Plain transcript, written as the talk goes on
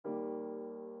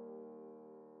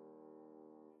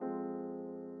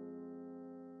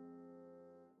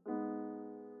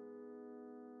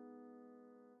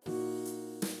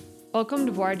Welcome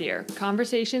to Voir dire,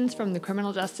 conversations from the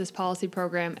Criminal Justice Policy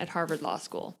Program at Harvard Law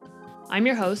School. I'm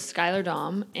your host, Skylar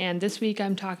Dahm, and this week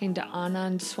I'm talking to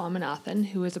Anand Swaminathan,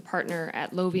 who is a partner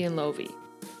at Loevy and Loevy.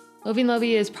 Loevy and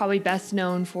Loevy is probably best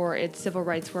known for its civil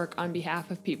rights work on behalf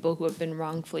of people who have been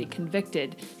wrongfully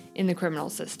convicted in the criminal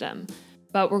system.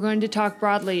 But we're going to talk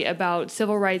broadly about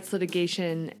civil rights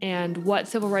litigation and what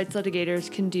civil rights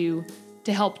litigators can do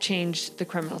to help change the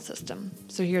criminal system.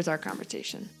 So here's our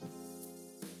conversation.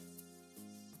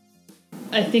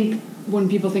 I think when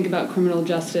people think about criminal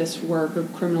justice work or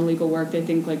criminal legal work, they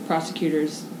think like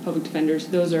prosecutors, public defenders,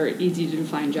 those are easy to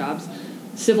define jobs.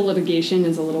 Civil litigation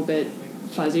is a little bit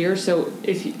fuzzier. So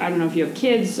I don't know if you have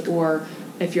kids or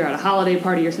if you're at a holiday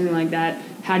party or something like that,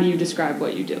 how do you describe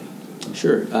what you do?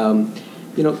 Sure.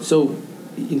 So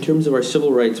in terms of our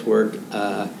civil rights work,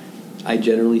 I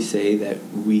generally say that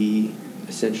we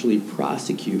essentially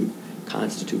prosecute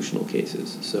constitutional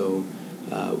cases. So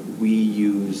we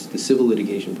use the civil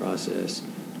litigation process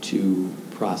to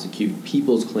prosecute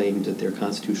people's claims that their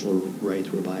constitutional rights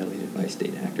were violated by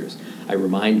state actors. I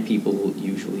remind people,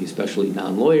 usually, especially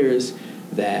non-lawyers,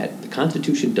 that the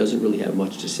Constitution doesn't really have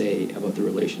much to say about the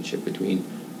relationship between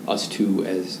us two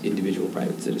as individual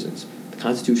private citizens. The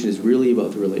Constitution is really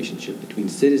about the relationship between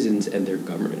citizens and their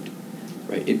government,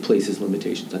 right? It places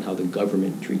limitations on how the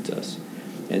government treats us.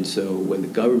 And so when the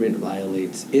government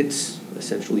violates its,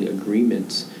 essentially,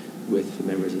 agreements with the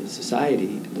members of the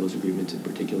society, those agreements in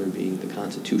particular being the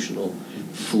constitutional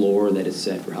floor that is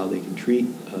set for how they can treat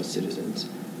citizens,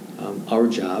 our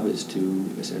job is to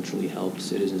essentially help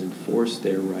citizens enforce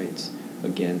their rights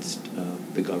against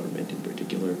the government, in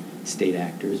particular state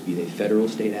actors, be they federal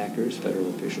state actors, federal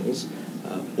officials,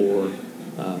 or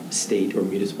state or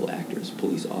municipal actors,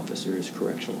 police officers,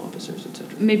 correctional officers,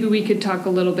 etc. Maybe we could talk a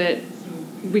little bit,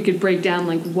 we could break down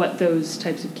like what those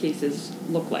types of cases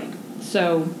look like.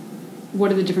 So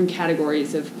what are the different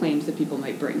categories of claims that people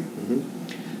might bring?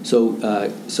 Mm-hmm. So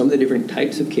some of the different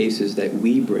types of cases that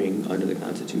we bring under the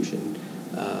Constitution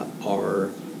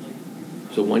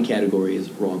so one category is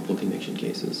wrongful conviction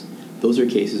cases. Those are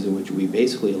cases in which we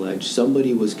basically allege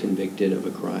somebody was convicted of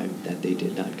a crime that they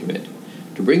did not commit.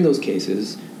 To bring those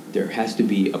cases, there has to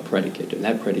be a predicate, and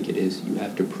that predicate is you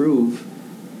have to prove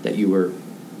that you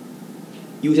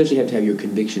essentially have to have your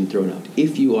conviction thrown out.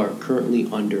 If you are currently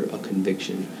under a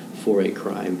conviction for a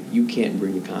crime, you can't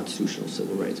bring a constitutional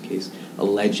civil rights case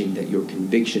alleging that your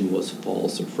conviction was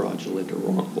false or fraudulent or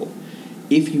wrongful.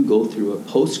 If you go through a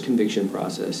post-conviction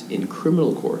process in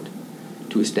criminal court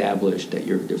to establish that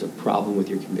there's a problem with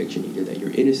your conviction, either that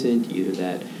you're innocent, either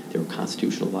that there were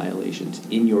constitutional violations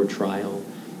in your trial,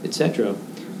 etc.,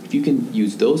 if you can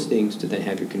use those things to then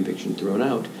have your conviction thrown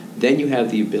out, then you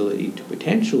have the ability to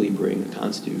potentially bring a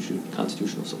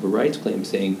constitutional civil rights claim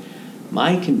saying,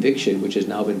 my conviction, which has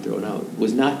now been thrown out,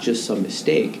 was not just some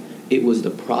mistake. It was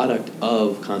the product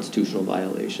of constitutional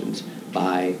violations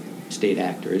by state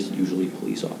actors, usually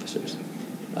police officers.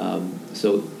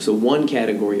 So one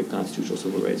category of constitutional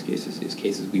civil rights cases is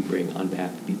cases we bring on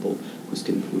behalf of people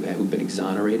who've been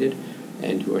exonerated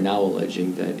and who are now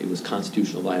alleging that it was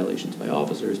constitutional violations by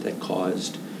officers that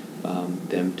caused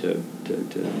them to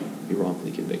be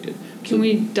wrongfully convicted. Can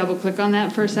we double-click on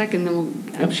that for a second?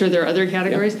 Then I'm sure there are other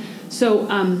categories. Yep. So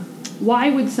why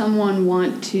would someone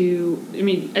want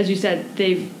to, as you said,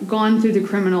 they've gone through the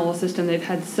criminal system, they've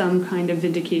had some kind of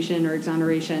vindication or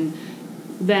exoneration,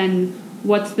 then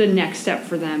what's the next step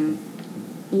for them?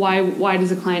 Why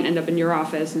does a client end up in your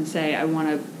office and say, I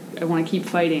want to keep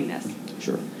fighting this?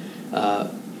 Sure.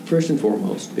 First and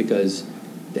foremost, because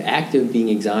the act of being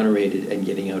exonerated and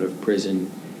getting out of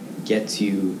prison gets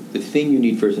you the thing you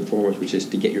need first and foremost, which is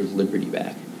to get your liberty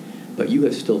back. But you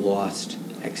have still lost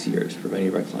X years, for many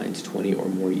of our clients, 20 or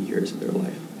more years of their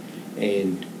life.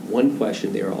 And one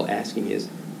question they're all asking is,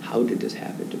 how did this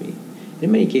happen to me? And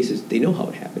in many cases, they know how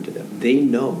it happened to them. They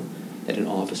know that an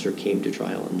officer came to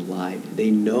trial and lied. They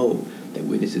know that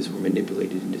witnesses were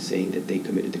manipulated into saying that they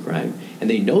committed the crime. And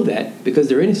they know that because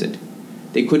they're innocent.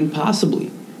 They couldn't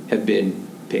possibly have been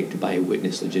picked by a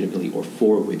witness legitimately or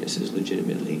for witnesses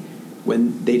legitimately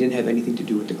when they didn't have anything to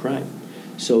do with the crime.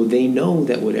 So they know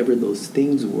that whatever those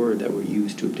things were that were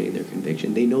used to obtain their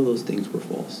conviction, they know those things were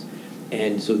false.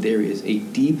 And so there is a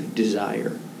deep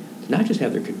desire to not just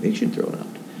have their conviction thrown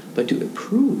out, but to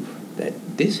prove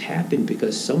that this happened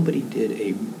because somebody did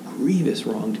a grievous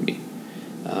wrong to me.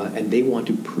 And they want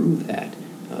to prove that.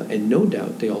 And no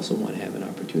doubt they also want to have an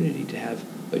opportunity to have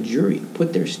a jury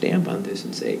put their stamp on this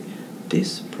and say,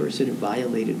 this person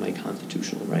violated my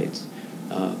constitutional rights.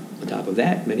 On top of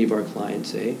that, many of our clients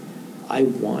say, I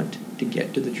want to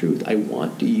get to the truth. I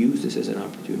want to use this as an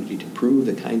opportunity to prove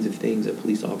the kinds of things that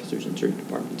police officers in certain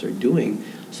departments are doing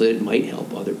so that it might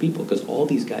help other people, because all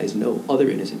these guys know other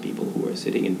innocent people who are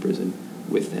sitting in prison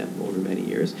with them over many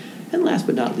years. And last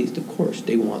but not least, of course,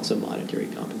 they want some monetary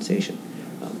compensation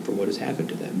for what has happened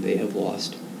to them. They have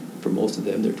lost, for most of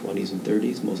them, their 20s and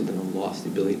 30s. Most of them have lost the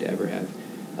ability to ever have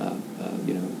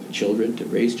children, to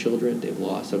raise children. They've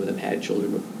lost, some of them had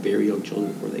children, very young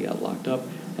children before they got locked up,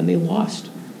 and they lost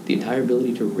the entire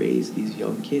ability to raise these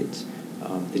young kids.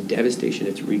 The devastation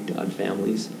it's wreaked on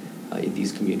families in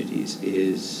these communities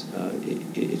is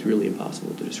it's really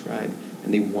impossible to describe,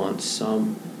 and they want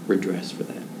some redress for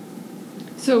that.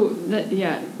 So,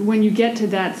 when you get to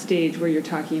that stage where you're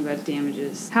talking about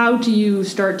damages, how do you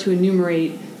start to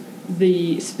enumerate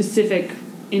the specific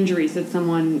injuries that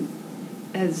someone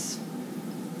has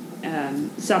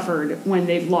suffered when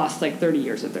they've lost 30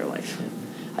 years of their life?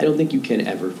 I don't think you can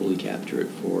ever fully capture it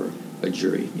for a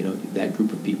jury. That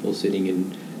group of people sitting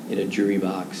in a jury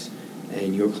box,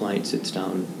 and your client sits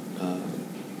down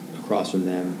across from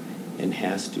them and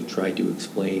has to try to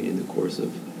explain in the course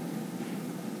of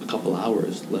a couple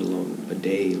hours, let alone a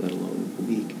day, let alone a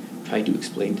week, try to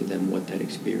explain to them what that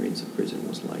experience of prison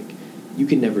was like. You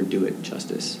can never do it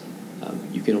justice.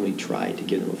 You can only try to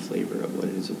give them a flavor of what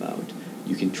it is about.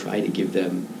 You can try to give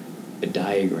them a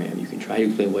diagram. You can try to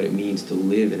explain what it means to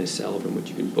live in a cell from which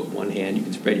you can put one hand, you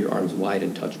can spread your arms wide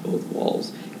and touch both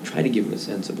walls. You try to give them a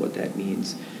sense of what that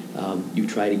means. You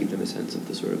try to give them a sense of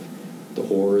the sort of the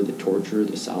horror, the torture,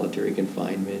 the solitary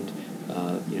confinement,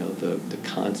 the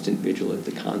constant vigilance,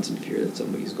 the constant fear that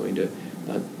somebody's going to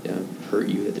hurt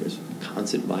you, that there's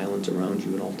constant violence around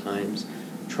you at all times.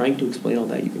 Trying to explain all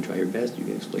that, you can try your best. You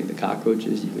can explain the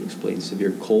cockroaches, you can explain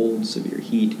severe cold, severe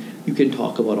heat. You can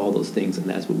talk about all those things, and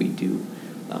that's what we do.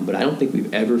 But I don't think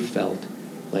we've ever felt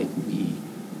like we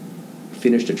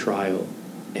finished a trial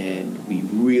and we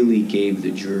really gave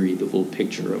the jury the full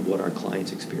picture of what our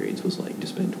client's experience was like to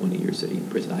spend 20 years sitting in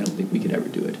prison. I don't think we could ever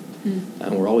do it.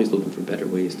 And we're always looking for better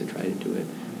ways to try to do it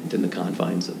within the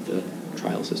confines of the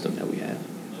trial system that we have.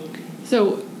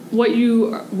 So what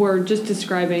you were just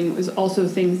describing was also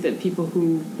things that people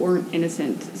who weren't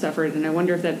innocent suffered, and I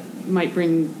wonder if that might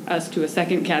bring us to a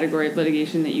second category of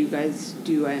litigation that you guys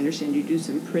do. I understand you do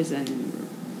some prison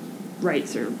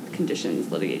rights or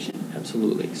conditions litigation.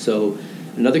 Absolutely. So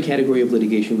another category of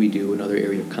litigation we do, another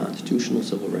area of constitutional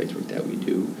civil rights work that we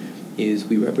do, is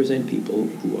we represent people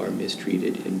who are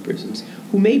mistreated in prisons,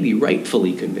 who may be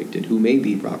rightfully convicted, who may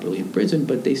be properly in prison,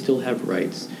 but they still have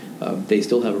rights. They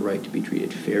still have a right to be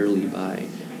treated fairly by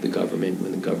the government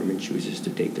when the government chooses to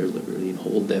take their liberty and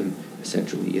hold them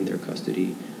essentially in their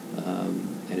custody,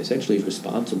 and essentially is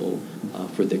responsible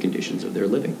for the conditions of their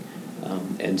living.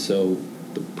 And so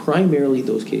primarily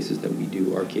those cases that we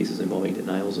do are cases involving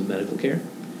denials of medical care.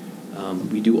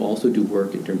 We do also do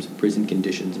work in terms of prison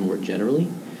conditions more generally,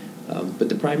 but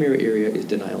the primary area is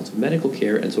denials of medical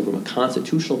care, and so from a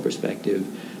constitutional perspective,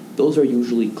 those are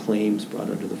usually claims brought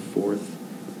under the 4th,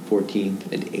 14th,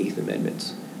 and 8th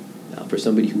Amendments. For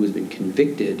somebody who has been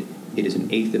convicted, it is an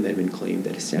 8th Amendment claim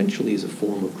that essentially is a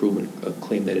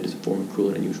claim that it is a form of cruel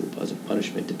and unusual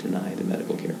punishment to deny the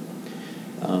medical care.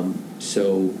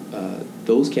 So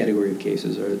those category of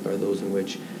cases are those in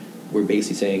which we're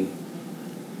basically saying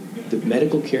the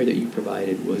medical care that you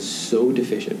provided was so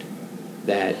deficient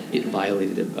that it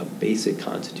violated a basic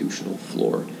constitutional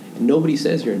floor. And nobody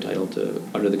says you're entitled to,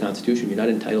 under the Constitution, you're not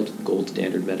entitled to the gold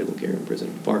standard medical care in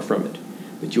prison, far from it.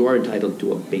 But you are entitled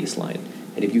to a baseline.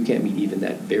 And if you can't meet even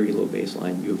that very low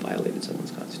baseline, you have violated someone's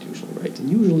constitutional rights. And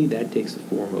usually that takes the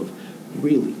form of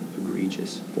really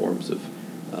egregious forms of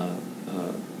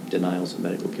denials of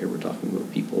medical care. We're talking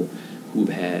about people who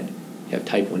have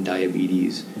type 1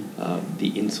 diabetes.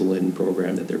 The insulin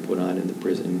program that they're put on in the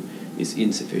prison is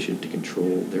insufficient to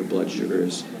control their blood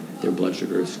sugars. Their blood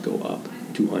sugars go up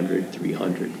 200,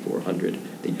 300,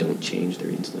 400. They don't change their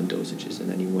insulin dosages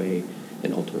in any way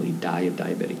and ultimately die of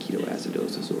diabetic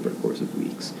ketoacidosis over a course of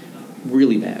weeks.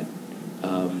 Really bad.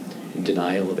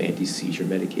 Denial of anti-seizure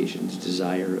medications,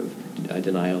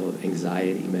 denial of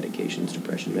anxiety medications,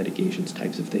 depression medications,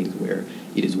 types of things where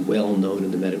it is well known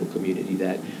in the medical community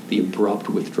that the abrupt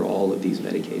withdrawal of these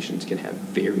medications can have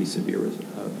very severe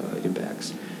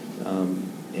impacts.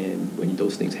 And when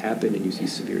those things happen and you see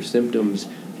severe symptoms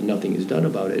and nothing is done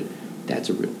about it, that's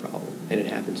a real problem. And it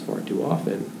happens far too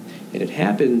often. And it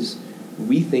happens,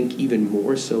 we think, even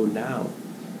more so now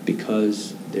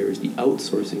because there is the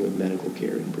outsourcing of medical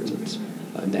care in prisons.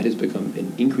 And that has become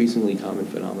an increasingly common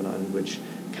phenomenon in which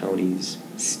counties,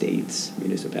 states,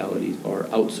 municipalities are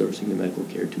outsourcing the medical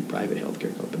care to private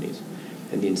healthcare companies.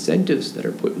 And the incentives that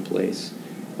are put in place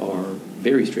are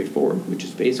very straightforward, which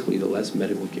is basically the less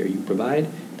medical care you provide,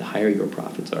 the higher your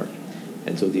profits are.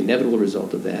 And so the inevitable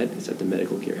result of that is that the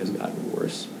medical care has gotten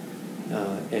worse.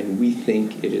 And we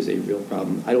think it is a real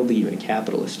problem. I don't think even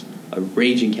a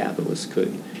raging capitalist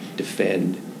could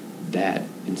defend that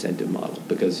incentive model,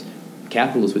 because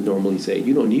capitalists would normally say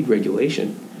you don't need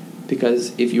regulation,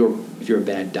 because if you're a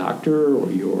bad doctor or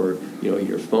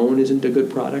your phone isn't a good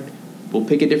product, we'll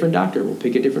pick a different doctor, we'll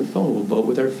pick a different phone, we'll vote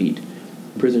with our feet.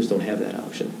 Prisoners don't have that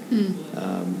option.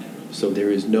 So there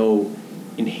is no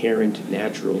inherent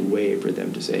natural way for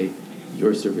them to say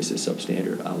your service is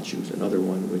substandard, I'll choose another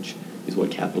one, which is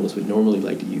what capitalists would normally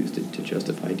like to use to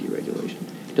justify deregulation.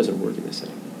 It doesn't work in this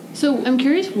setting. So I'm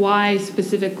curious why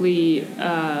specifically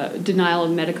denial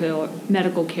of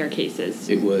medical care cases?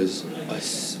 It was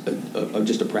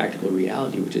just a practical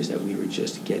reality, which is that we were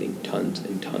just getting tons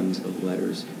and tons of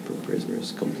letters from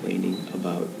prisoners complaining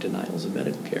about denials of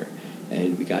medical care.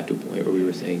 And we got to a point where we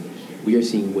were saying, we are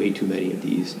seeing way too many of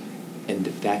these, and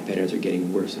the fact patterns are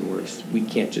getting worse and worse. We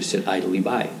can't just sit idly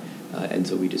by. And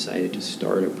so we decided to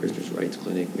start a prisoners' rights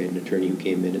clinic. We had an attorney who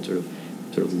came in and sort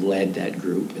of led that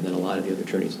group, and then a lot of the other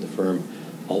attorneys in the firm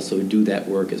also do that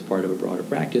work as part of a broader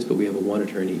practice, but we have one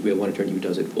attorney who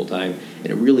does it full time, and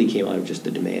it really came out of just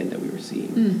the demand that we were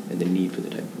seeing and the need for the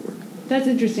type of work. That's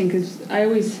interesting, because I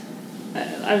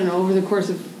don't know, over the course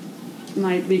of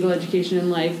my legal education in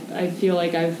life, I feel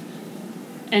like I've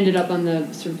ended up on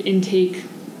the sort of intake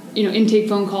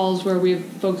phone calls where we have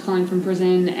folks calling from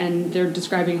prison and they're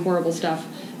describing horrible stuff,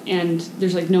 and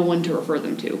there's like no one to refer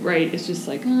them to, right? It's just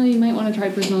like, you might want to try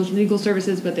personal legal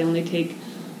services, but they only take,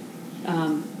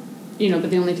 a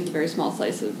very small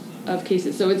slice of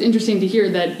cases. So it's interesting to hear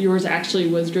that yours actually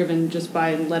was driven just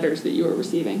by letters that you were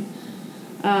receiving.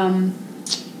 And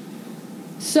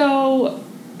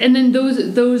then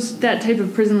those that type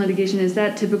of prison litigation, is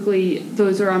that typically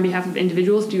those are on behalf of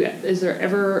individuals? Is there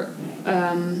ever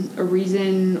a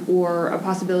reason or a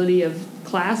possibility of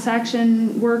class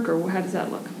action work, or how does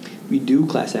that look? We do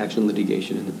class action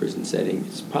litigation in the prison setting.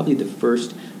 It's probably the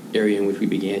first area in which we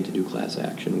began to do class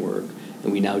action work,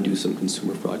 and we now do some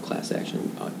consumer fraud class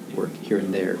action work here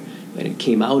and there. And it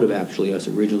came out of actually us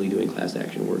originally doing class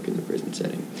action work in the prison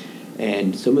setting.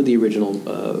 And some of the original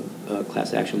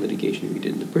class action litigation we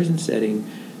did in the prison setting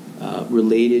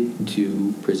related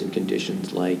to prison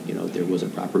conditions, like, there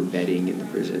wasn't proper bedding in the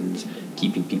prisons,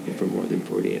 keeping people for more than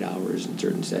 48 hours in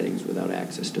certain settings without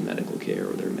access to medical care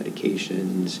or their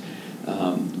medications.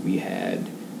 We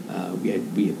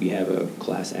have a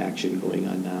class action going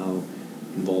on now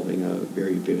involving a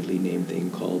very vividly named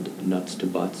thing called nuts to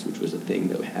butts, which was a thing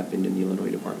that happened in the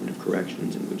Illinois Department of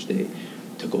Corrections, in which they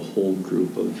took a whole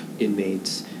group of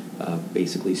inmates,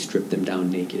 basically stripped them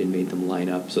down naked and made them line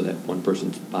up so that one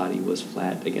person's body was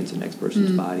flat against the next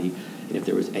person's body, and if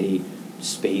there was any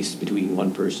space between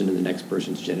one person and the next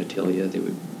person's genitalia, they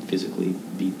would physically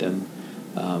beat them.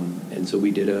 And so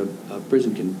we did a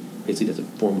prison basically that's a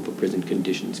form of a prison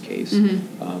conditions case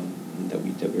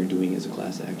that we're doing as a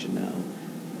class action now.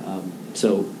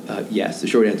 Yes,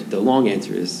 the long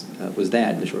answer is was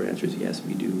that, and the short answer is yes,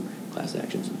 we do class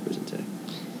actions in the prison setting.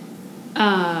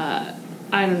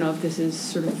 I don't know if this is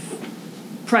sort of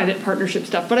private partnership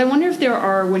stuff, but I wonder if there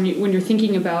are, when you're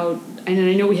thinking about, and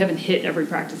I know we haven't hit every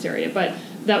practice area, but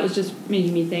that was just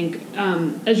making me think,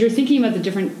 as you're thinking about the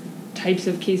different types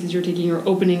of cases you're taking or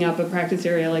opening up a practice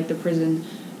area like the prison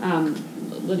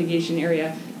litigation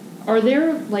area, are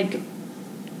there like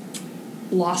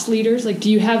loss leaders? Like, do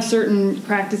you have certain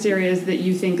practice areas that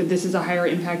you think this is a higher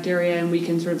impact area and we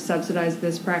can sort of subsidize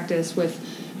this practice with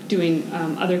doing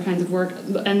other kinds of work?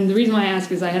 And the reason why I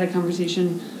ask is I had a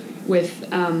conversation with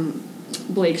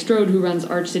Blake Strode, who runs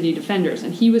Arch City Defenders,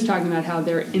 and he was talking about how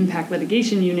their impact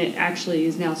litigation unit actually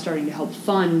is now starting to help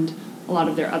fund a lot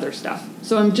of their other stuff.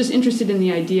 So I'm just interested in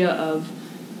the idea of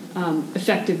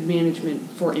effective management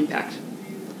for impact.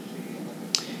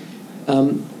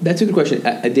 That's a good question.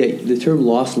 The term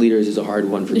loss leaders is a hard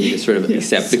one for me to sort of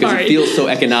accept because it feels so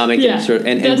economic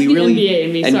and we really MBA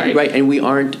in me. And we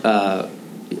aren't.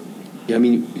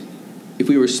 If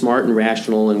we were smart and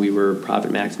rational and we were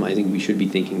profit maximizing, we should be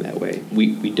thinking that way.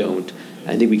 We don't.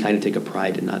 I think we kind of take a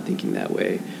pride in not thinking that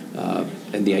way.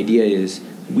 And the idea is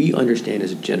we understand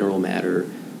as a general matter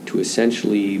to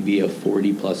essentially be a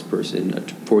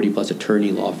 40-plus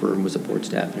attorney law firm with support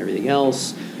staff and everything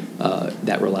else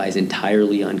that relies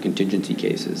entirely on contingency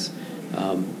cases.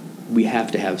 We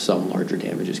have to have some larger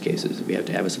damages cases. We have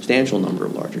to have a substantial number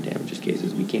of larger damages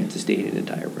cases. We can't sustain an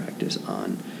entire practice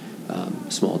on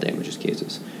small damages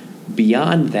cases.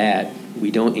 Beyond that,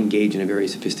 we don't engage in a very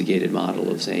sophisticated model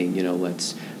of saying,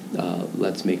 let's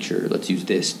let's use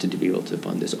this to be able to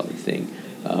fund this other thing.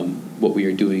 What we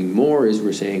are doing more is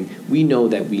we're saying we know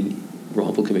that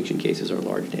wrongful conviction cases are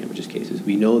large damages cases.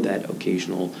 We know that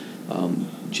occasional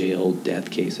jail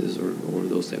death cases or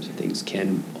those types of things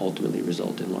can ultimately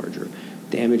result in larger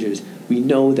damages. We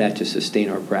know that to sustain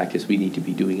our practice, we need to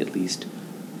be doing at least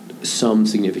some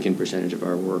significant percentage of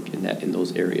our work in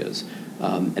those areas.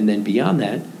 And then beyond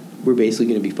that, we're basically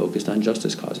going to be focused on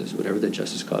justice causes, whatever the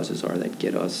justice causes are that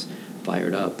get us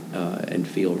fired up and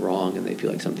feel wrong and they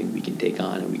feel like something we can take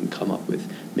on and we can come up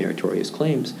with meritorious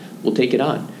claims, we'll take it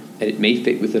on. And it may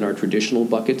fit within our traditional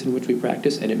buckets in which we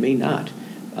practice, and it may not.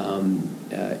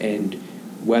 And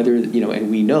whether, and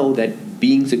we know that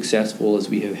being successful as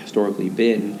we have historically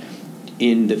been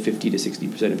in the 50 to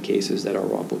 60% of cases that are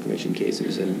wrongful conviction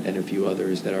cases and a few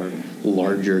others that are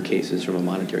larger cases from a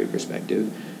monetary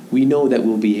perspective, we know that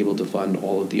we'll be able to fund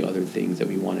all of the other things that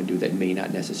we want to do that may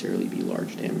not necessarily be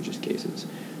large damages cases.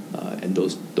 And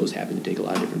those happen to take a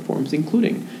lot of different forms,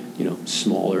 including,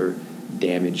 smaller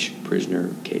damage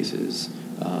prisoner cases,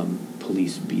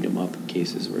 police beat 'em up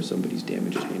cases where somebody's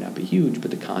damages may not be huge, but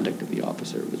the conduct of the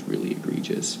officer was really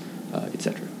egregious,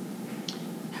 etc.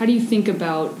 How do you think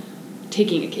about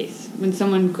taking a case when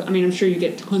someone? I'm sure you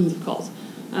get tons of calls,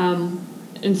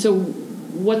 and so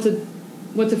what's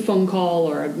a phone call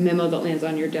or a memo that lands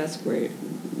on your desk where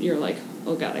you're like,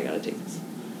 oh God, I got to take this?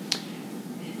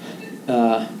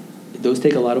 Those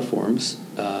take a lot of forms.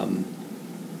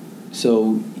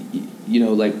 So,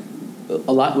 like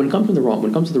a lot when it comes to the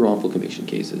wrongful conviction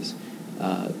cases,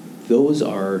 those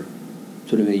are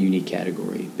sort of a unique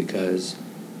category because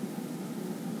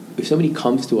if somebody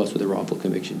comes to us with a wrongful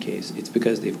conviction case, it's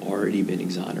because they've already been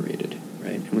exonerated,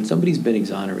 right? And when somebody's been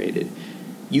exonerated,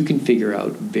 you can figure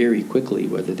out very quickly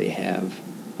whether they have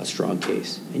a strong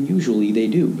case, and usually they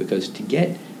do, because to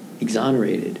get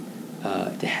exonerated,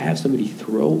 to have somebody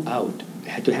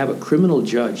to have a criminal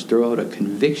judge throw out a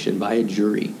conviction by a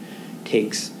jury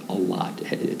takes a lot.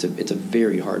 It's a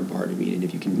very hard bar to meet, and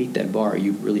if you can meet that bar,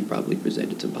 you've really probably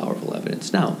presented some powerful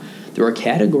evidence. Now, there are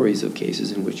categories of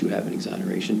cases in which you have an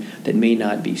exoneration that may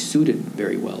not be suited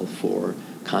very well for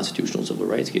constitutional civil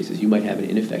rights cases. You might have an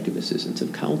ineffective assistance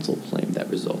of counsel claim that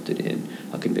resulted in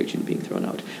a conviction being thrown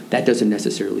out. That doesn't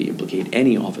necessarily implicate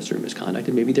any officer misconduct,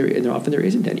 and maybe there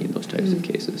isn't any in those types of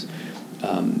cases.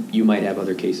 You might have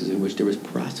other cases in which there was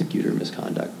prosecutor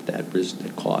misconduct that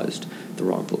caused the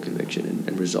wrongful conviction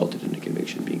and resulted in a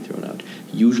conviction being thrown out.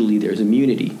 Usually there's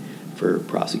immunity for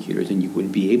prosecutors, and you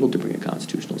wouldn't be able to bring a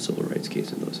constitutional civil rights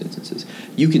case in those instances.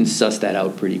 You can suss that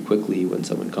out pretty quickly when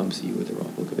someone comes to you with a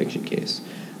wrongful conviction case.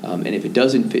 And if it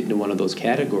doesn't fit into one of those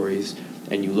categories,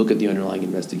 and you look at the underlying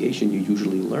investigation, you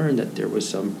usually learn that there was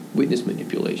some witness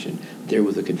manipulation. There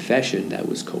was a confession that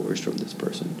was coerced from this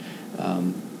person,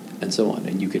 and so on.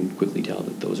 And you can quickly tell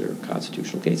that those are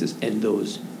constitutional cases, and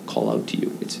those call out to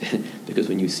you. It's because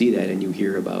when you see that and you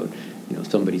hear about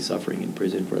somebody suffering in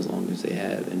prison for as long as they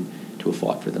have, and to have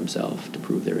fought for themselves to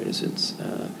prove their innocence,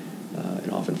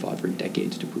 and often fought for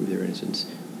decades to prove their innocence,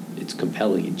 it's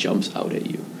compelling. It jumps out at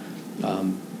you.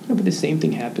 But the same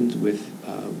thing happens with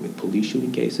police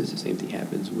shooting cases. The same thing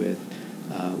happens with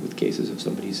cases of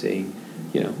somebody saying,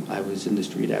 I was in the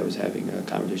street, I was having a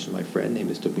conversation with my friend, they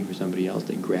mistook me for somebody else,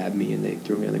 they grabbed me and they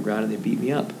threw me on the ground and they beat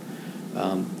me up.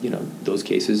 Those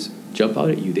cases jump out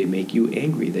at you. They make you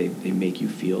angry. They make you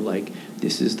feel like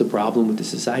this is the problem with the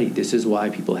society. This is why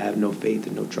people have no faith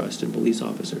and no trust in police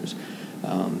officers.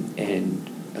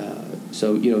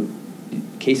 So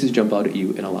cases jump out at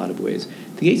you in a lot of ways.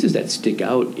 The cases that stick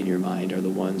out in your mind are the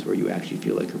ones where you actually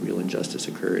feel like a real injustice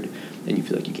occurred and you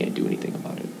feel like you can't do anything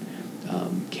about it.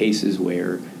 Cases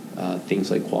where things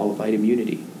like qualified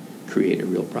immunity create a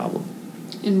real problem.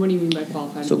 And what do you mean by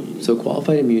qualified immunity? So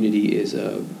qualified immunity is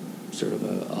a sort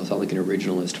of I'll sound like an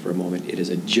originalist for a moment. It is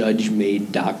a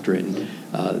judge-made doctrine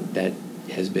that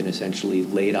has been essentially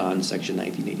laid on Section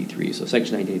 1983. So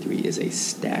Section 1983 is a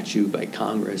statute by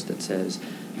Congress that says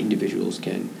individuals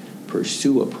can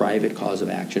pursue a private cause of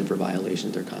action for violation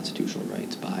of their constitutional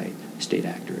rights by state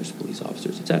actors, police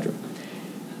officers, etc.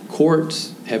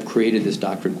 Courts have created this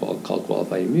doctrine called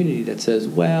qualified immunity that says,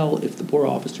 well, if the poor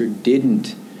officer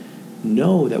didn't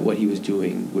know that what he was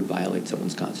doing would violate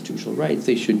someone's constitutional rights,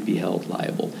 they shouldn't be held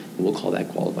liable. And we'll call that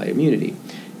qualified immunity.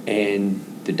 And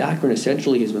the doctrine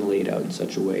essentially has been laid out in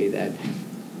such a way that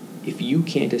if you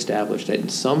can't establish that in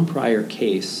some prior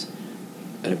case,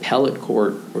 an appellate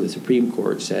court or the Supreme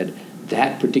Court said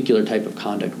that particular type of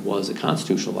conduct was a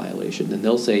constitutional violation, then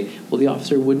they'll say, well, the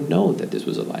officer wouldn't know that this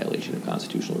was a violation of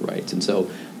constitutional rights. And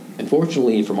so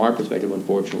Unfortunately, from our perspective,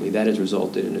 that has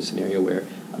resulted in a scenario where,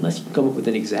 unless you come up with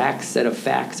an exact set of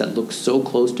facts that looks so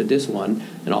close to this one,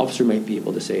 an officer might be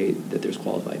able to say that there's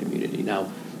qualified immunity.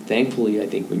 Now, thankfully, I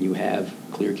think when you have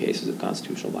clear cases of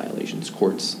constitutional violations,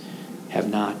 courts have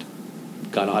not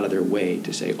gone out of their way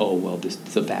to say, oh, well, the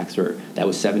facts are, that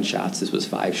was 7 shots, this was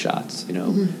 5 shots,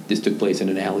 this took place in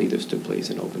an alley, this took place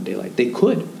in open daylight. They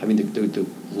could. I mean, the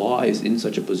law is in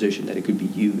such a position that it could be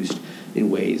used in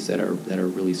ways that are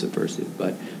really subversive.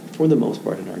 But for the most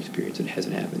part, in our experience, it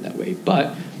hasn't happened that way.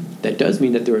 But that does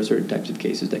mean that there are certain types of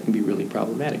cases that can be really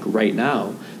problematic. Right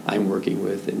now, I'm working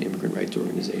with an immigrant rights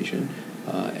organization,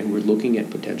 and we're looking at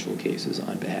potential cases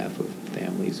on behalf of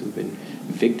families who've been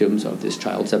victims of this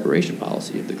child separation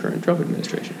policy of the current Trump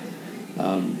administration.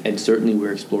 And certainly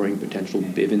we're exploring potential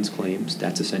Bivens claims.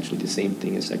 That's essentially the same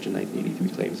thing as Section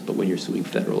 1983 claims, but when you're suing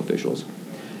federal officials.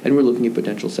 And we're looking at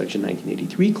potential Section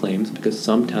 1983 claims because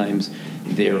sometimes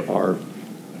there are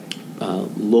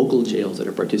local jails that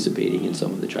are participating in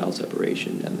some of the child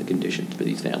separation and the conditions for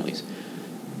these families.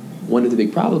 One of the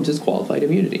big problems is qualified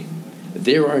immunity.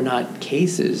 There are not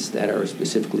cases that are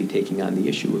specifically taking on the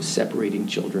issue of separating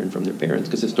children from their parents,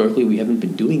 because historically we haven't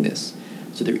been doing this.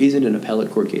 So there isn't an appellate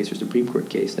court case or Supreme Court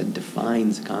case that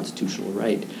defines a constitutional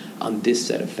right on this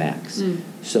set of facts.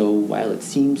 So while it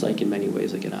seems like in many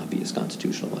ways like an obvious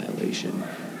constitutional violation,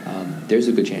 there's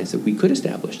a good chance that we could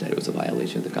establish that it was a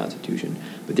violation of the Constitution,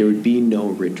 but there would be no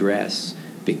redress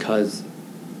because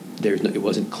it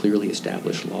wasn't clearly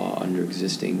established law under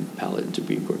existing appellate and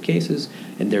Supreme Court cases,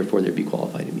 and therefore there'd be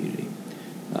qualified immunity.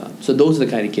 So those are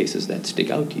the kind of cases that stick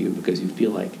out to you because you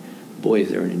feel like, boy, is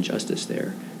there an injustice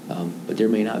there. But there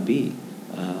may not be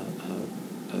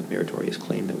a meritorious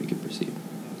claim that we could perceive.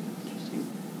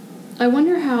 I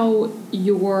wonder how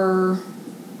your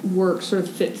work sort of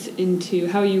fits into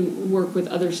how you work with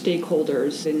other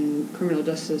stakeholders in criminal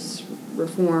justice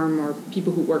reform or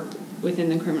people who work within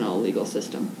the criminal legal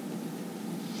system.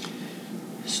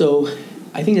 So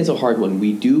I think that's a hard one.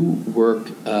 We do work,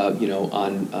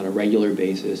 on a regular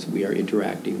basis. We are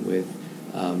interacting with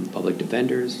public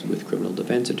defenders, with criminal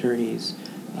defense attorneys.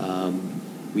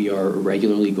 We are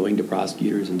regularly going to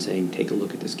prosecutors and saying, take a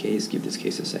look at this case, give this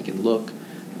case a second look.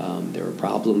 There are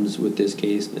problems with this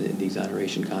case in the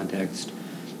exoneration context.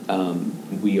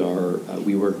 We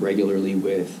work regularly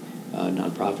with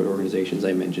nonprofit organizations.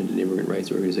 I mentioned an immigrant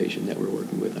rights organization that we're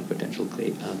working with on potential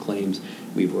claims.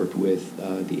 We've worked with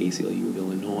the ACLU of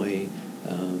Illinois,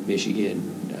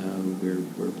 Michigan.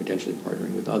 We're potentially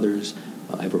partnering with others.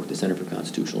 I've worked with the Center for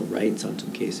Constitutional Rights on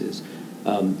some cases.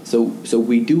 So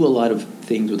we do a lot of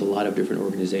things with a lot of different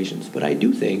organizations. But I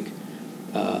do think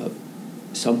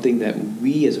something that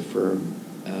we as a firm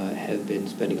have been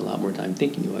spending a lot more time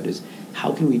thinking about is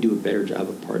how can we do a better job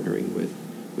of partnering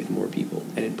with more people?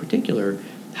 And in particular,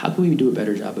 how can we do a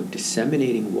better job of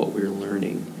disseminating what we're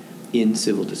learning in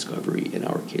civil discovery in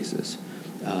our cases?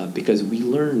 Because we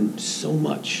learn so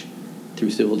much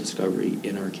through civil discovery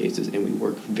in our cases, and we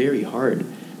work very hard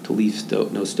to leave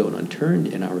no stone unturned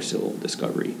in our civil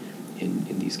discovery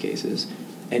in these cases.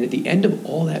 And at the end of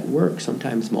all that work,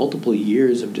 sometimes multiple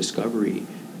years of discovery,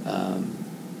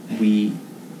 we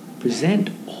present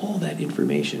all that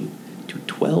information to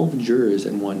 12 jurors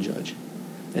and 1 judge.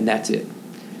 And that's it.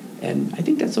 And I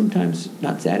think that's sometimes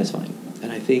not satisfying.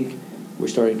 And I think we're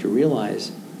starting to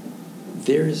realize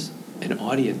there's an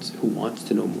audience who wants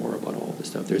to know more about all this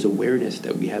stuff. There's awareness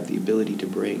that we have the ability to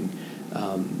bring.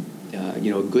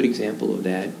 A good example of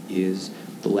that is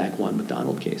the Laquan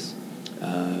McDonald case.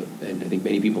 And I think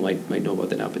many people might know about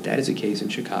that now, but that is a case in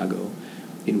Chicago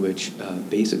in which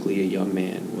basically a young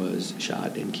man was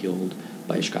shot and killed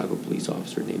by a Chicago police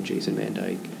officer named Jason Van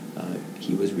Dyke.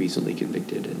 He was recently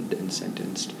convicted and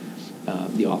sentenced,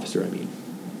 the officer, I mean.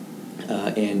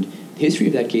 And the history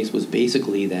of that case was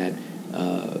basically that,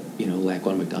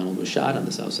 Laquan McDonald was shot on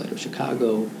the south side of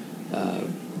Chicago.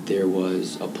 There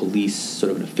was a police,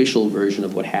 sort of an official version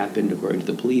of what happened, according to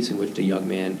the police, in which the young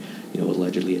man,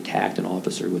 allegedly attacked an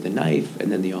officer with a knife,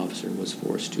 and then the officer was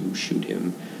forced to shoot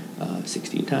him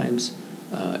 16 times,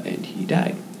 and he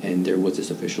died. And there was this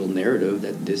official narrative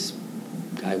that this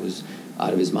guy was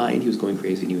out of his mind, he was going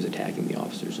crazy, and he was attacking the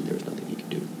officers, and there was nothing he could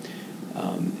do.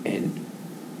 And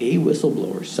a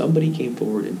whistleblower, somebody came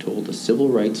forward and told a civil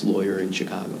rights lawyer in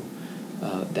Chicago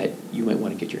that you might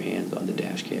want to get your hands on the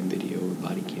dash cam video or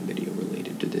body cam video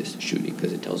related to this shooting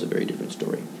because it tells a very different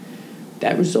story.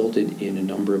 That resulted in a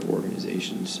number of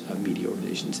organizations, media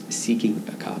organizations, seeking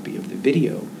a copy of the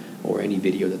video or any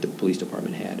video that the police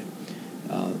department had.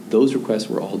 Those requests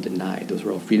were all denied. Those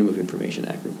were all Freedom of Information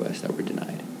Act requests that were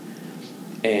denied.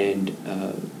 And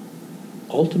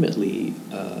ultimately,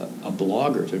 a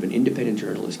blogger, sort of an independent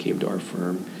journalist, came to our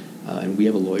firm, and we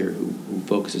have a lawyer who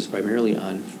focuses primarily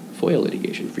on FOIA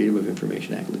litigation, Freedom of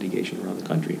Information Act litigation around the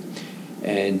country.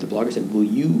 And the blogger said, will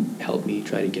you help me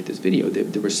try to get this video?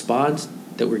 The response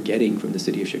that we're getting from the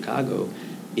city of Chicago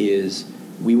is,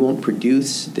 we won't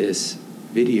produce this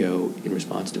video in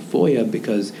response to FOIA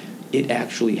because it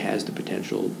actually has the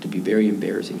potential to be very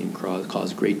embarrassing and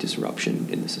cause great disruption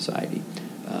in the society.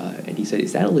 And he said,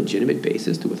 is that a legitimate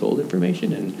basis to withhold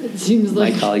information? And it seems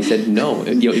like my colleague said, no.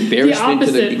 Embarrassment the opposite,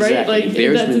 to the exactly, right? Like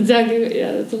embarrassment. that's exactly,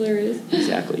 yeah, that's hilarious.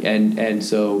 Exactly, and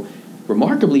so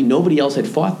remarkably, nobody else had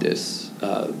fought this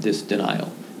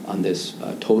denial on this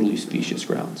totally specious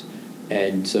grounds.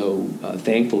 And so,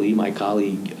 thankfully, my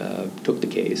colleague took the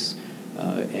case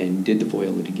and did the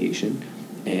FOIA litigation,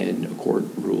 and a court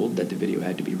ruled that the video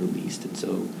had to be released. And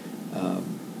so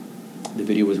the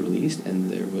video was released, and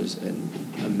there was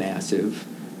a massive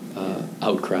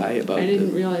outcry about I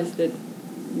didn't realize that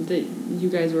you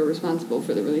guys were responsible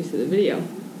for the release of the video.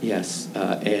 Yes,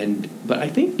 but I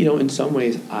think, in some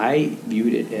ways, I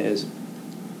viewed it as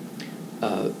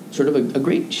sort of a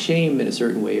great shame in a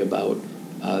certain way about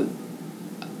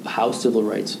how civil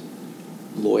rights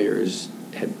lawyers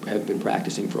have been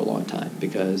practicing for a long time,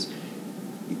 because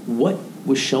what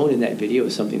was shown in that video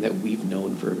is something that we've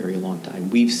known for a very long time.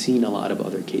 We've seen a lot of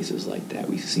other cases like that.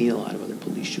 We've seen a lot of other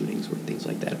police shootings where things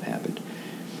like that have happened.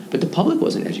 But the public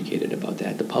wasn't educated about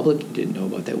that. The public didn't know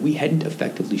about that. We hadn't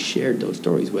effectively shared those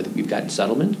stories, whether we've gotten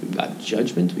settlements, we've gotten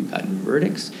judgments, we've gotten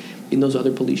verdicts in those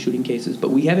other police shooting cases, but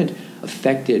we haven't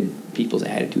affected people's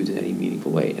attitudes in any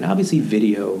meaningful way. And obviously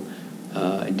video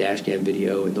and dash cam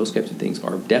video and those types of things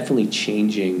are definitely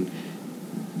changing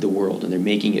the world, and they're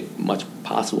making it much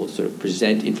possible to sort of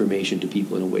present information to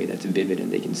people in a way that's vivid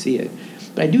and they can see it.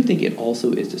 But I do think it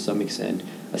also is, to some extent,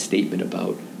 a statement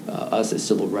about us as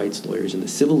civil rights lawyers in the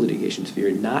civil litigation sphere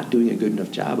not doing a good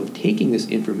enough job of taking this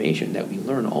information that we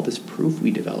learn, all this proof we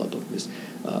develop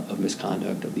of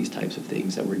misconduct, of these types of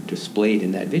things that were displayed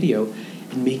in that video,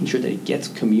 and making sure that it gets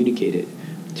communicated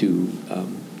to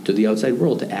the outside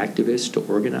world, to activists, to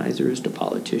organizers, to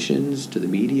politicians, to the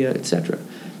media, etc.,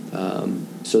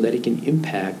 so that it can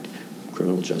impact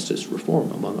criminal justice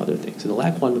reform, among other things. And the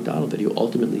Laquan McDonald video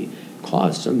ultimately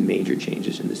caused some major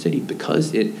changes in the city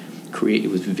because it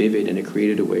was vivid, and it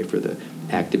created a way for the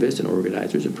activists and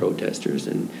organizers and protesters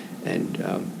and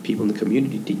people in the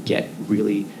community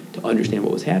to understand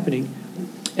what was happening.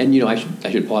 And I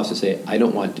should pause to say I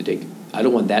don't want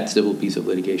that civil piece of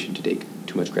litigation to take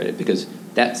too much credit, because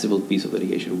that civil piece of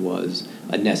litigation was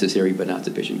a necessary but not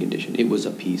sufficient condition. It was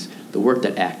the work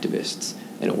that activists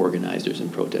and organizers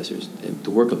and protesters, and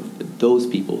the work of those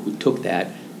people who took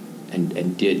that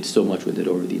and did so much with it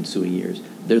over the ensuing years,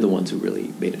 they're the ones who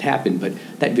really made it happen. But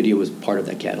that video was part of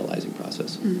that catalyzing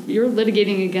process. You're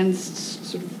litigating against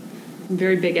sort of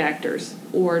very big actors,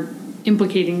 or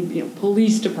implicating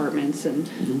police departments and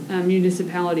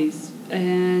municipalities,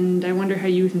 and I wonder how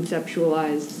you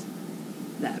conceptualize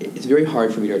that. It's very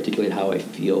hard for me to articulate how I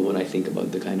feel when I think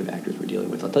about the kind of actors we're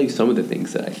dealing with. I'll tell you some of the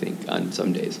things that I think on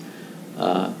some days.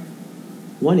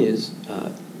 One is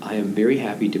I am very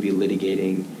happy to be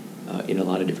litigating in a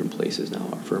lot of different places now.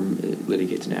 Our firm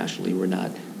litigates nationally. We're not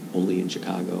only in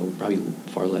Chicago. Probably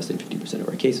far less than 50% of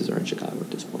our cases are in Chicago at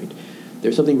this point.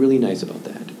 There's something really nice about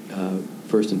that.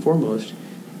 First and foremost,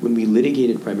 when we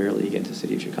litigated primarily against the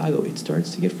city of Chicago, it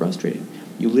starts to get frustrating.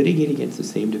 You litigate against the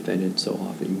same defendant so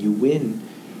often. You win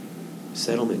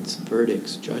settlements,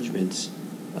 verdicts, judgments,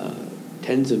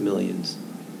 tens of millions,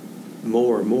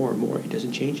 more. It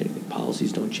doesn't change anything.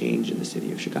 Policies don't change in the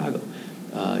city of Chicago.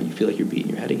 You feel like you're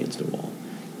beating your head against a wall.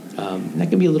 And that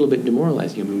can be a little bit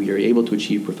demoralizing. I mean, we are able to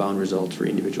achieve profound results for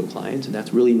individual clients, and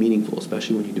that's really meaningful,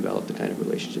 especially when you develop the kind of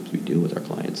relationships we do with our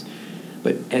clients.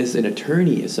 But as an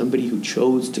attorney, as somebody who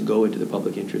chose to go into the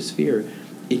public interest sphere,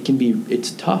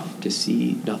 it's tough to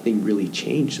see nothing really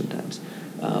change sometimes.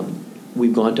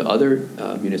 We've gone to other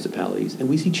municipalities, and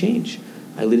we see change.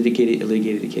 I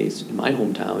litigated a case in my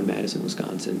hometown, Madison,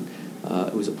 Wisconsin.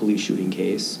 It was a police shooting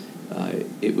case.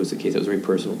 It was a case that was very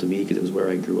personal to me because it was where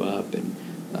I grew up, and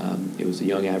it was a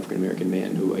young African-American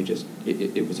man who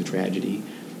it was a tragedy.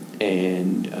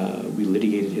 And we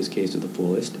litigated his case to the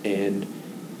fullest, and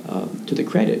to the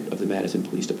credit of the Madison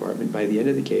Police Department, by the end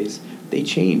of the case, they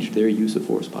changed their use of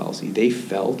force policy. They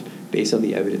felt, based on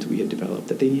the evidence we had developed,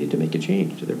 that they needed to make a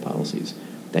change to their policies.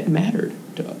 That mattered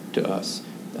to us.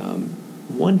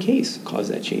 One case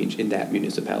caused that change in that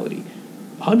municipality.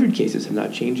 100 cases have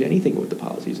not changed anything with the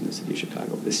policies in the city of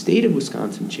Chicago. The state of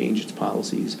Wisconsin changed its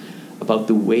policies about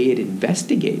the way it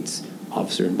investigates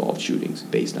officer-involved shootings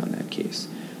based on that case.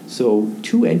 So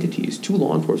two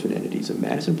law enforcement entities, the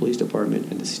Madison Police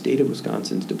Department and the state of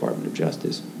Wisconsin's Department of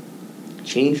Justice,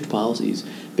 changed policies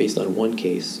based on one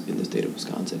case in the state of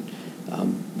Wisconsin.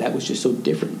 That was just so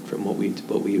different from what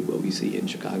we see in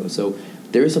Chicago. So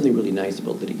there is something really nice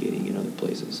about litigating in other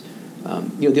places.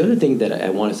 The other thing that I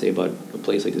want to say about a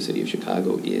place like the city of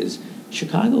Chicago is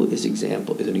an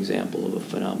example of a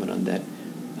phenomenon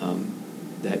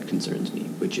that concerns me,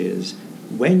 which is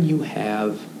when you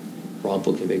have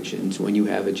wrongful convictions, when you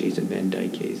have a Jason Van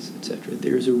Dyke case, etc.,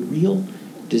 there's a real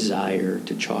desire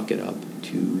to chalk it up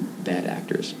to bad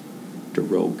actors, to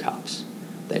rogue cops.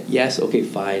 That yes, okay,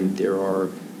 fine,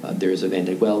 there's a Van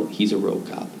Dyke, well, he's a rogue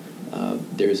cop.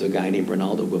 There's a guy named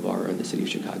Ronaldo Guevara in the city of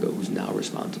Chicago who's now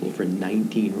responsible for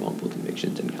 19 wrongful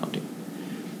convictions and counting.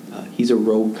 He's a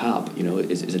rogue cop,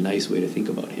 is a nice way to think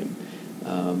about him.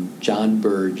 John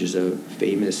Burge is a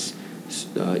famous,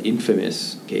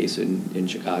 infamous case in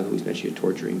Chicago. He's actually a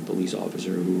torturing police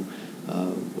officer who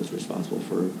was responsible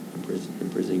for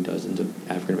imprisoning dozens of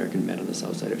African-American men on the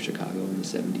south side of Chicago in the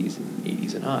 70s and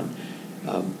 80s and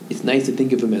on. It's nice to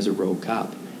think of him as a rogue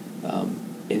cop.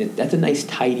 And that's a nice,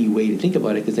 tidy way to think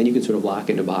about it, because then you can sort of lock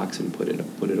it in a box and put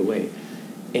it away.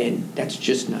 And that's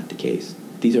just not the case.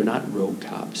 These are not rogue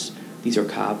cops. These are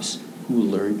cops who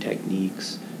learn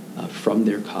techniques from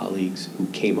their colleagues who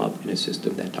came up in a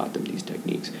system that taught them these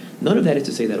techniques. None of that is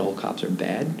to say that all cops are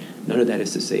bad. None of that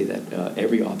is to say that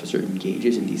every officer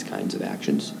engages in these kinds of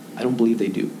actions. I don't believe they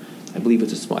do. I believe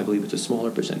it's a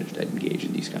smaller percentage that engage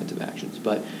in these kinds of actions.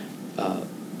 But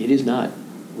it is not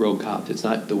rogue cops. It's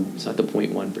not the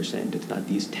 0.1%. It's not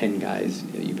these 10 guys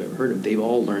that you've ever heard of. They've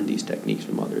all learned these techniques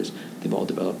from others. They've all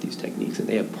developed these techniques, and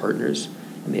they have partners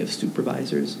and they have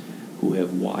supervisors who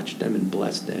have watched them and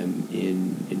blessed them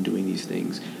in doing these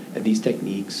things. And these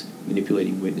techniques,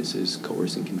 manipulating witnesses,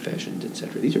 coercing confessions,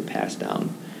 etc., these are passed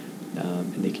down,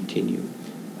 and they continue.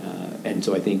 And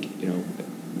so I think,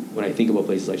 when I think about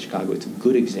places like Chicago, it's a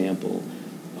good example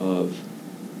of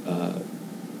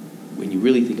when you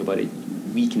really think about it,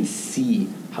 we can see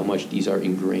how much these are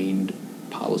ingrained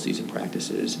policies and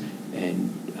practices,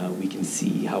 and we can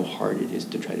see how hard it is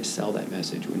to try to sell that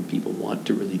message when people want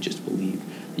to really just believe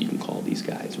that you can call these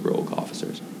guys rogue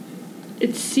officers.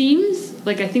 It seems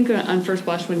like, I think on first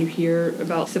blush when you hear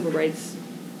about civil rights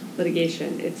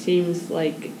litigation, it seems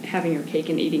like having your cake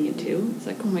and eating it too. It's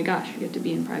like, oh my gosh, you get to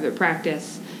be in private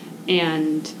practice,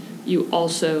 and you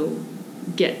also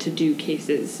get to do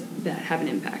cases that have an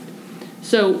impact.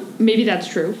 So maybe that's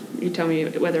true. You tell me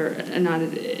whether or not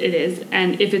it is.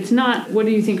 And if it's not, what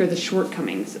do you think are the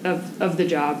shortcomings of the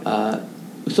job?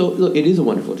 So look, it is a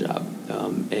wonderful job.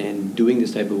 And doing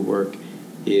this type of work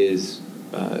is,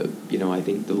 I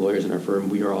think the lawyers in our firm,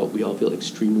 we all feel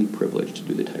extremely privileged to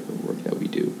do the type of work that we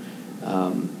do.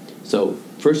 So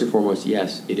first and foremost,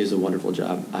 yes, it is a wonderful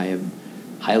job. I have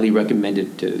highly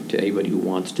recommended to anybody who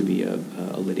wants to be a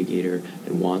litigator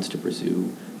and wants to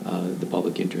pursue the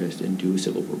public interest and do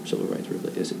civil rights work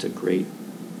like this. It's a great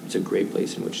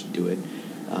place in which to do it.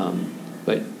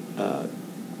 But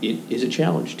it is a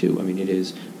challenge too. I mean, it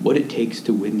is what it takes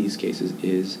to win these cases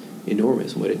is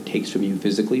enormous. What it takes from you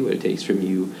physically, what it takes from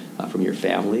you from your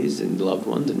families and loved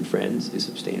ones and friends is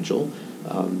substantial.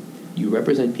 You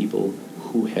represent people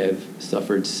who have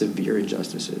suffered severe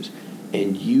injustices,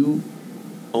 and you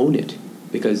own it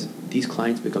because these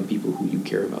clients become people who you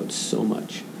care about so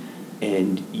much,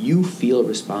 and you feel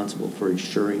responsible for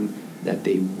ensuring that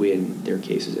they win their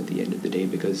cases at the end of the day,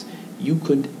 because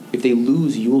if they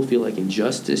lose, you will feel like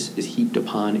injustice is heaped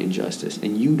upon injustice,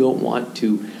 and you don't want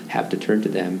to have to turn to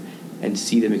them and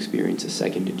see them experience a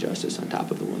second injustice on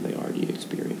top of the one they already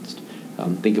experienced.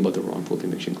 Think about the wrongful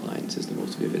conviction clients as the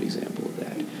most vivid example of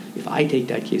that. If I take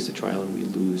that case to trial and we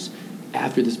lose,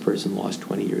 after this person lost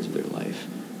 20 years of their life,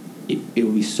 it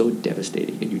will be so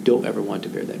devastating, and you don't ever want to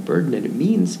bear that burden, and it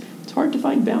means it's hard to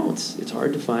find balance. It's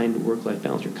hard to find work-life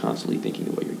balance. You're constantly thinking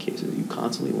about your cases. You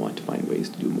constantly want to find ways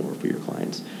to do more for your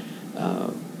clients.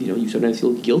 You sometimes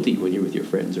feel guilty when you're with your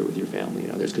friends or with your family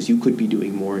and others because you could be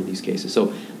doing more in these cases.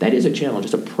 So that is a challenge.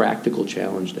 It's a practical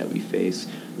challenge that we face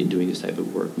in doing this type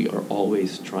of work. We are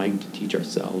always trying to teach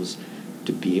ourselves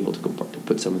to be able to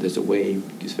put some of this away,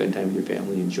 spend time with your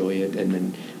family, enjoy it, and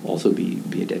then also be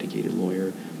a dedicated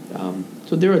lawyer.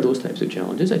 So there are those types of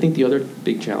challenges. I think the other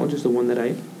big challenge is the one that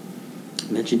I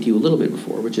mentioned to you a little bit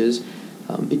before, which is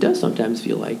it does sometimes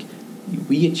feel like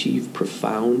we achieve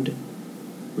profound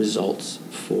results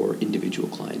for individual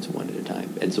clients one at a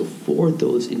time. And so for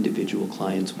those individual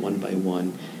clients one by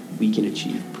one, we can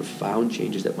achieve profound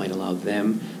changes that might allow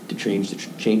them to change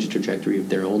the trajectory of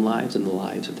their own lives and the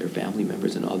lives of their family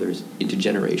members and others into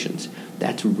generations.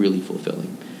 That's really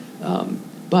fulfilling.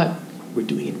 But we're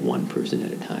doing it one person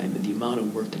at a time, and the amount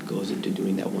of work that goes into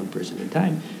doing that one person at a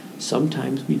time,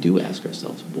 sometimes we do ask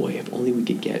ourselves, boy, if only we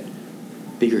could get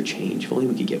bigger change, if only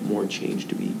we could get more change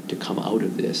to come out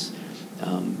of this.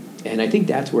 And I think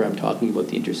that's where I'm talking about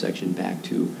the intersection back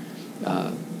to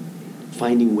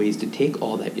finding ways to take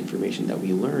all that information that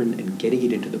we learn and getting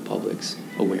it into the public's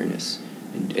awareness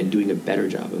and doing a better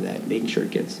job of that, making sure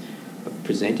it gets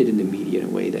presented in the media in a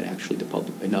way that actually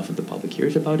enough of the public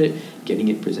hears about it, getting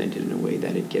it presented in a way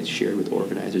that it gets shared with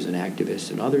organizers and activists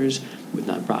and others, with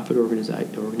nonprofit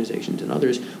organizations and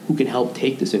others who can help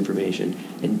take this information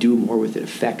and do more with it,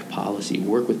 affect policy,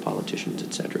 work with politicians,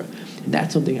 etc. And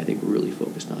that's something I think we're really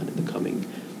focused on in the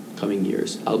coming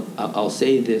years. I'll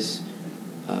say this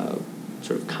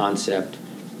sort of concept.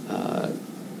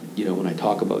 When I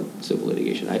talk about civil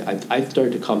litigation, I've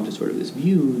started to come to sort of this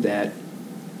view that,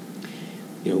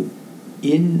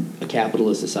 in a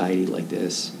capitalist society like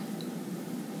this,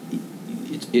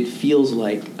 it feels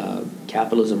like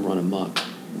capitalism run amok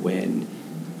when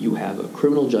you have a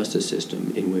criminal justice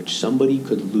system in which somebody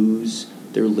could lose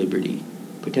their liberty,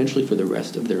 potentially for the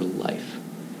rest of their life,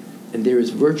 and there is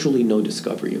virtually no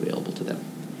discovery available to them.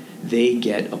 They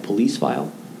get a police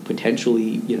file,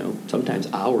 potentially,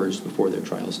 sometimes hours before their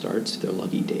trial starts, their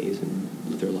lucky days and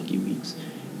their lucky weeks,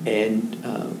 and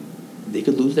they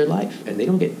could lose their life, and they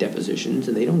don't get depositions,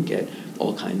 and they don't get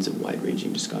all kinds of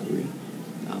wide-ranging discovery.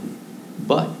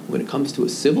 But when it comes to a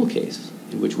civil case,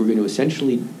 in which we're going to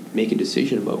essentially make a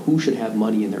decision about who should have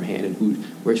money in their hand and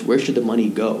where should the money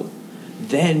go,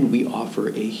 then we offer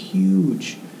a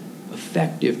huge,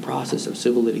 effective process of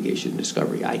civil litigation and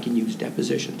discovery. I can use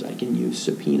depositions, I can use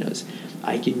subpoenas,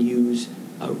 I can use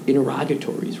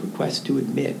interrogatories, requests to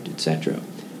admit, etc.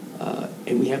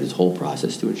 And we have this whole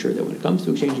process to ensure that when it comes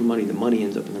to exchanging money, the money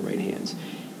ends up in the right hands.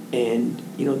 And,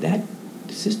 that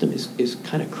system is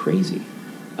kind of crazy.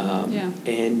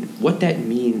 And what that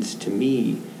means to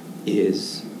me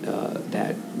is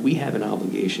that we have an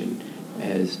obligation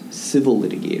as civil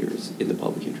litigators in the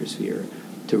public interest sphere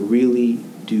to really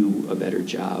do a better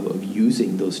job of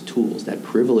using those tools, that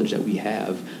privilege that we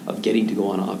have of getting to go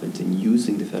on offense and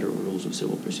using the federal rules of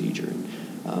civil procedure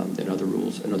and other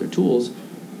rules and other tools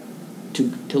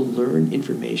to learn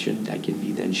information that can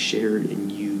be then shared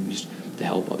and used to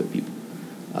help other people.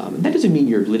 And that doesn't mean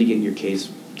you're litigating your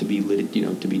case to be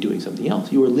doing something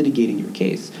else. You are litigating your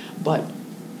case, but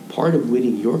part of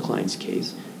winning your client's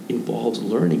case involves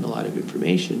learning a lot of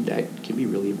information that can be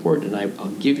really important. And I'll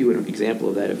give you an example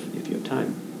of that if you have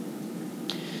time.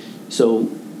 So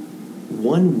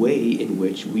one way in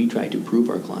which we try to prove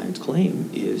our client's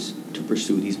claim is to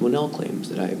pursue these Monell claims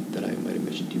that I might have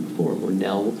mentioned to you before.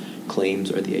 Monell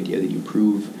claims are the idea that you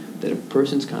prove that a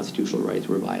person's constitutional rights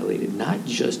were violated, not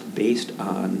just based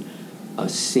on a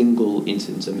single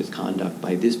instance of misconduct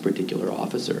by this particular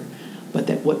officer, but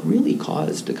that what really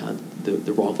caused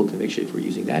the wrongful conviction, if we're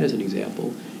using that as an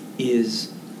example,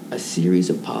 is a series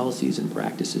of policies and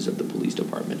practices of the police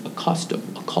department, a custom,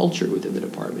 a culture within the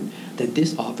department that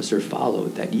this officer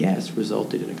followed that, yes,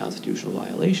 resulted in a constitutional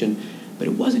violation, but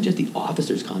it wasn't just the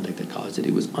officer's conduct that caused it.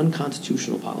 It was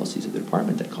unconstitutional policies of the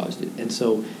department that caused it. And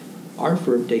so our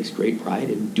firm takes great pride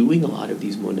in doing a lot of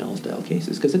these Monell-style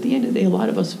cases, because at the end of the day, a lot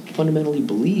of us fundamentally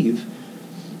believe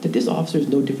that this officer is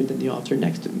no different than the officer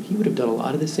next to him. He would have done a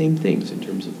lot of the same things in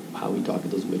terms of how he talked to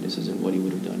those witnesses and what he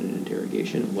would have done in an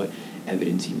interrogation and what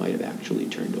evidence he might have actually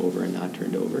turned over and not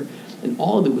turned over. And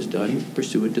all of it was done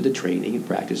pursuant to the training and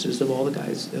practices of all the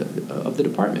guys of the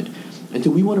department. And so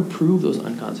we want to prove those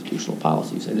unconstitutional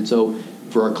policies. And so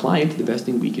for our client, the best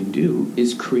thing we can do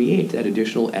is create that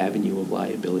additional avenue of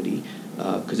liability,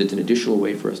 because it's an additional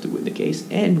way for us to win the case.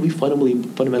 And we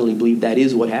fundamentally believe that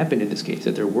is what happened in this case,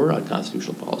 that there were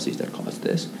unconstitutional policies that caused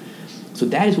this. So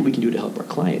that is what we can do to help our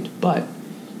client. But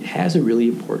it has a really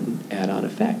important add-on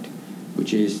effect,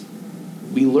 which is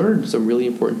we learned some really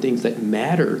important things that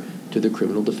matter to the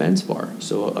criminal defense bar.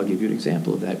 So I'll give you an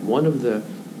example of that.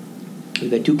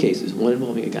 We've had two cases, one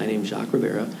involving a guy named Jacques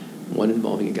Rivera, one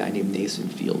involving a guy named Nathan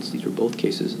Fields. These were both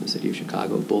cases in the city of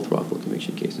Chicago, both wrongful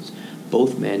conviction cases.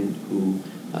 Both men who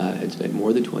had spent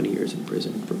more than 20 years in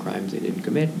prison for crimes they didn't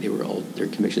commit. Their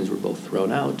convictions were both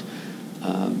thrown out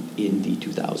in the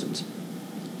 2000s.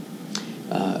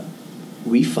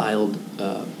 We filed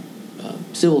a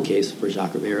civil case for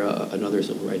Jacques Rivera. Another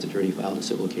civil rights attorney filed a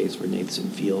civil case for Nathan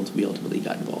Fields. We ultimately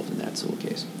got involved in that civil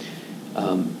case.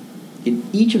 In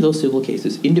each of those civil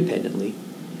cases, independently,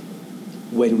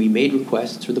 when we made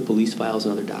requests for the police files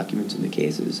and other documents in the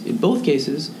cases, in both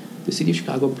cases, the city of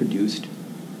Chicago produced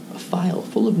a file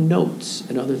full of notes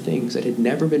and other things that had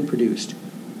never been produced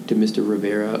to Mr.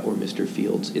 Rivera or Mr.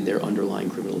 Fields in their underlying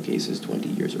criminal cases 20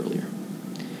 years earlier.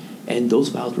 And those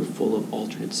files were full of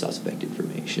alternate suspect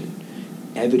information,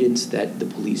 evidence that the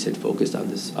police had focused on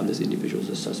this individual as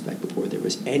a suspect before there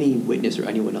was any witness or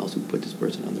anyone else who put this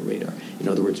person on the radar. In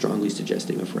other words, strongly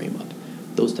suggesting a frame-up.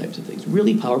 Those types of things.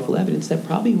 Really powerful evidence that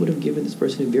probably would have given this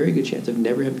person a very good chance of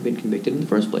never having been convicted in the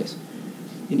first place.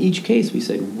 In each case, we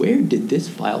said, where did this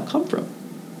file come from?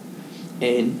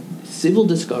 And civil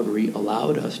discovery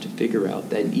allowed us to figure out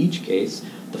that in each case,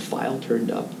 the file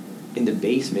turned up in the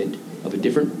basement of a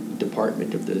different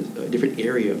department of a different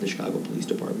area of the Chicago Police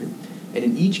Department. And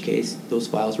in each case, those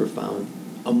files were found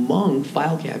among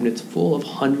file cabinets full of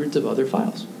hundreds of other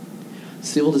files.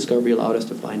 Civil discovery allowed us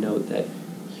to find out that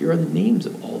here are the names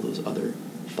of all those other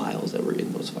files that were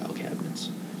in those file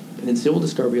cabinets. And then civil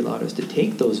discovery allowed us to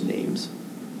take those names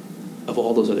of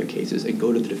all those other cases and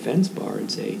go to the defense bar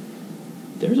and say,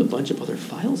 there's a bunch of other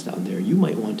files down there. You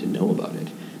might want to know about it.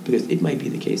 Because it might be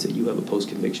the case that you have a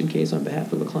post-conviction case on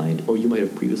behalf of a client, or you might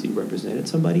have previously represented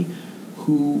somebody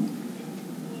who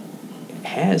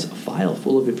has a file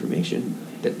full of information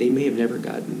that they may have never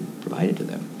gotten provided to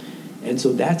them. And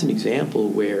so that's an example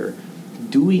where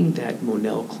doing that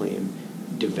Monell claim,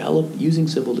 using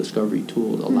civil discovery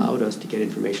tools, allowed us to get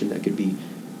information that could be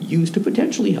used to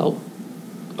potentially help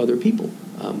other people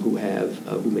who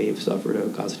may have suffered a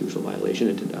constitutional violation,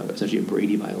 and essentially a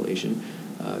Brady violation,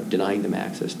 denying them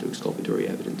access to exculpatory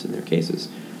evidence in their cases.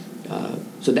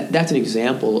 So that's an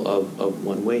example of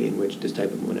one way in which this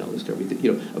type of Monell discovery,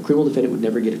 a criminal defendant would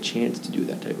never get a chance to do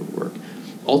that type of work.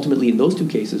 Ultimately, in those two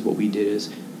cases, what we did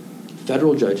is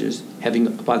federal judges,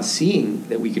 upon seeing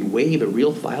that we could wave a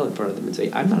real file in front of them and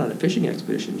say, I'm not on a fishing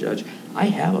expedition, Judge. I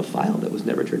have a file that was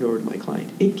never turned over to my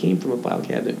client. It came from a file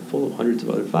cabinet full of hundreds of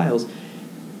other files.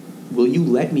 Will you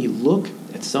let me look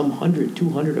at some 100,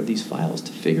 200 of these files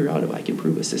to figure out if I can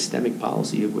prove a systemic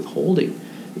policy of withholding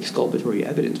exculpatory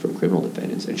evidence from criminal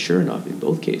defendants? And sure enough, in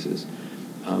both cases,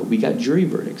 we got jury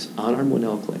verdicts on our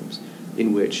Monell claims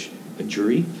in which a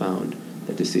jury found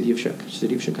that the city of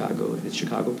Chicago and its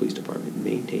Chicago Police Department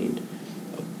maintained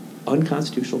an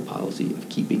unconstitutional policy of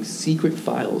keeping secret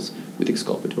files with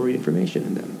exculpatory information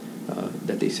in them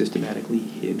that they systematically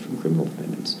hid from criminal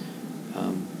defendants.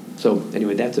 So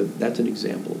anyway, that's an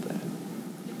example of that.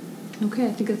 Okay,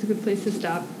 I think that's a good place to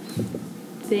stop.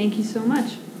 Thank you so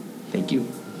much. Thank you.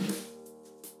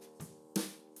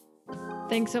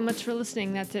 Thanks so much for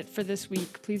listening. That's it for this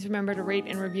week. Please remember to rate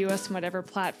and review us on whatever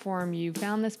platform you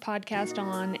found this podcast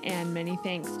on, and many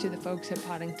thanks to the folks at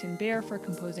Poddington Bear for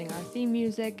composing our theme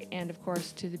music, and of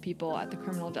course to the people at the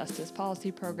Criminal Justice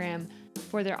Policy Program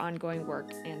for their ongoing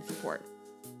work and support.